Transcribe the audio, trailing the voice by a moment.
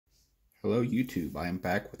Hello YouTube, I am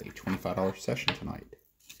back with a $25 session tonight.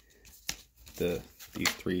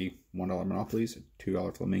 These three $1 Monopolies, a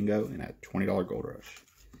 $2 Flamingo, and a $20 Gold Rush.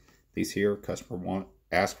 These here, customer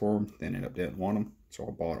asked for them, then ended up didn't want them, so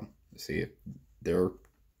I bought them. See if their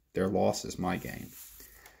loss is my gain.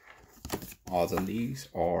 Odds on these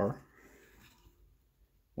are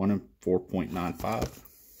 1 in 4.95.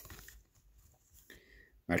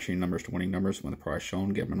 Matching numbers to winning numbers. When the prize shown,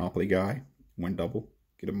 get a Monopoly guy, win double.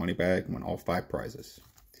 Get a money bag, win all 5 prizes.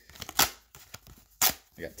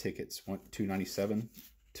 I got tickets, $2.97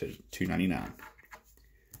 to $2.99.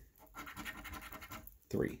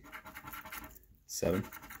 3, 7,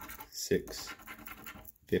 6,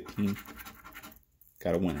 15.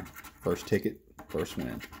 Got a winner. First ticket, first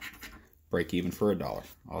win. Break even for $1.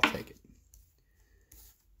 I'll take it.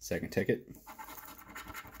 Second ticket,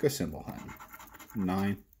 go symbol hunting.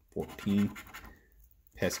 9, 14.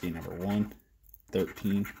 Pesky number 1.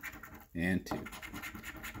 13 and 2.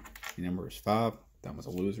 The number is 5. That was a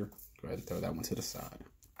loser. Go ahead and throw that one to the side.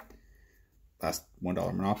 Last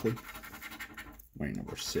 $1 Monopoly. Winning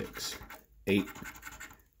number 6, 8,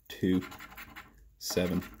 2,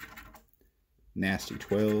 7, nasty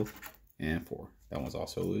 12, and 4. That one's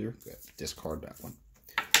also a loser. Go ahead, discard that one.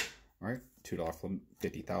 Alright, $2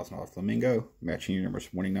 $50,000 Flamingo. Matching your numbers,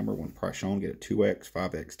 winning number. When price shown, get a 2x,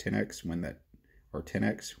 5x, 10x, win that, or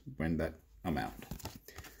 10x, win that amount.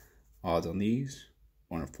 Odds on these,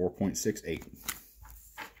 1 in 4.68.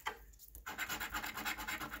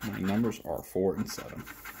 Winning numbers are 4 and 7.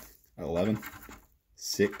 11,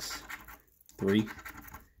 6, 3,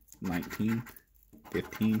 19,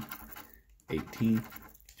 15, 18,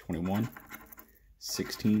 21,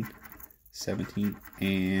 16, 17,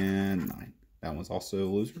 and 9. That one's also a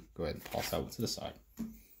loser. Go ahead and toss that one to the side.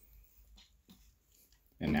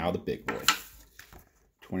 And now the big boy.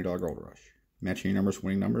 $20 Gold Rush. Matching your numbers,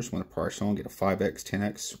 winning numbers. When the price on, get a 5x,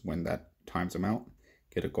 10x, win that times amount.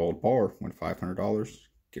 Get a gold bar, win $500.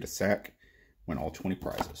 Get a sack, win all 20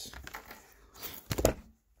 prizes.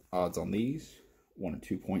 Odds on these, 1 in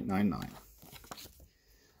 2.99.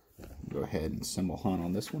 Go ahead and symbol hunt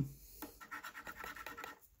on this one.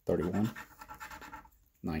 31,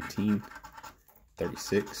 19,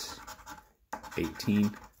 36,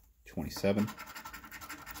 18, 27,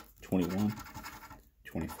 21,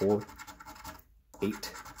 24,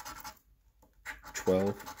 8,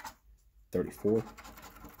 12, 34,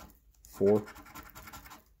 4,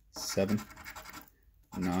 7,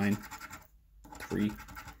 9, 3,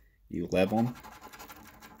 11,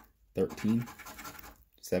 13,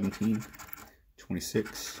 17,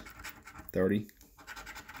 26, 30,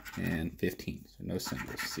 and 15. So no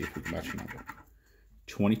singles. See if we can match a number.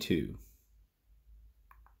 22.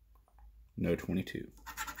 No 22.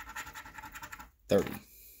 30.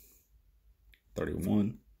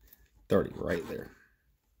 31. 30 right there.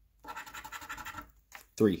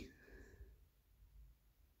 3.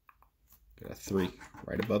 Got a 3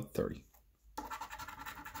 right above 30.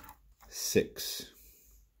 6.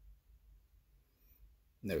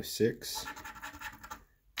 No 6.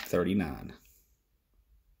 39.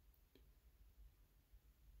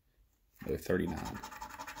 No 39.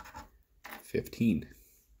 15.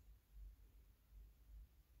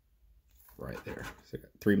 Right there. So I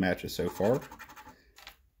got 3 matches so far.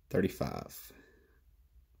 35.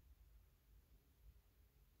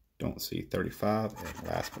 Don't see 35. And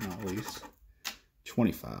last but not least,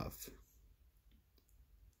 25.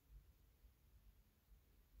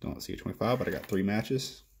 Don't see a 25, but I got 3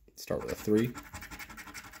 matches. Start with a 3.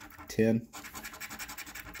 10.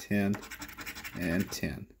 10. And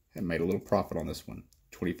 10. And made a little profit on this one.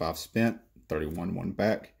 25 spent. 31 won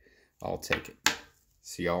back. I'll take it.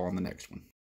 See y'all on the next one.